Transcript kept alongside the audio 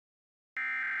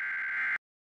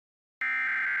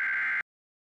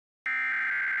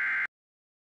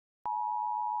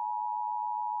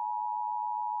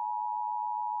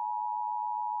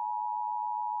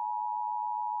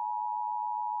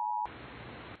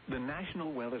The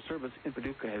National Weather Service in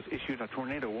Paducah has issued a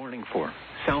tornado warning for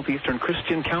Southeastern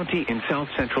Christian County in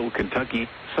south-central Kentucky,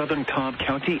 southern Todd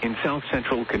County in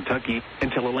south-central Kentucky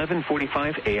until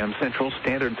 11:45 a.m. Central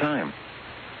Standard Time.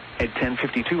 At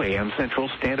 10:52 a.m. Central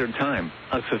Standard Time,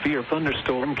 a severe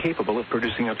thunderstorm capable of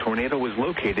producing a tornado was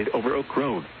located over Oak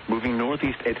Road, moving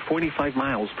northeast at 45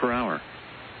 miles per hour.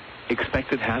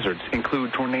 Expected hazards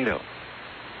include tornado.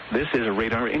 This is a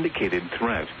radar-indicated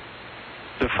threat.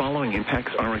 The following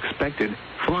impacts are expected.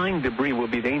 Flying debris will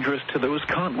be dangerous to those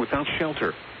caught without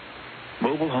shelter.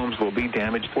 Mobile homes will be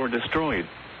damaged or destroyed.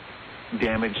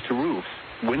 Damage to roofs,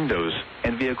 windows,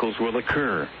 and vehicles will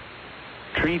occur.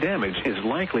 Tree damage is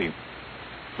likely.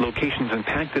 Locations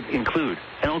impacted include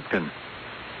Elkton.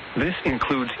 This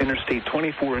includes Interstate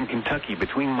 24 in Kentucky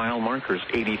between mile markers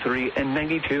 83 and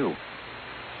 92.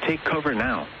 Take cover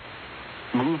now.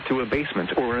 Move to a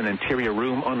basement or an interior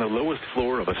room on the lowest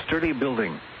floor of a sturdy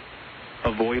building.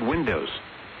 Avoid windows.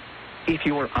 If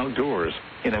you are outdoors,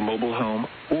 in a mobile home,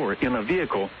 or in a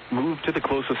vehicle, move to the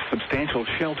closest substantial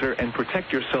shelter and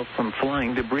protect yourself from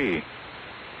flying debris.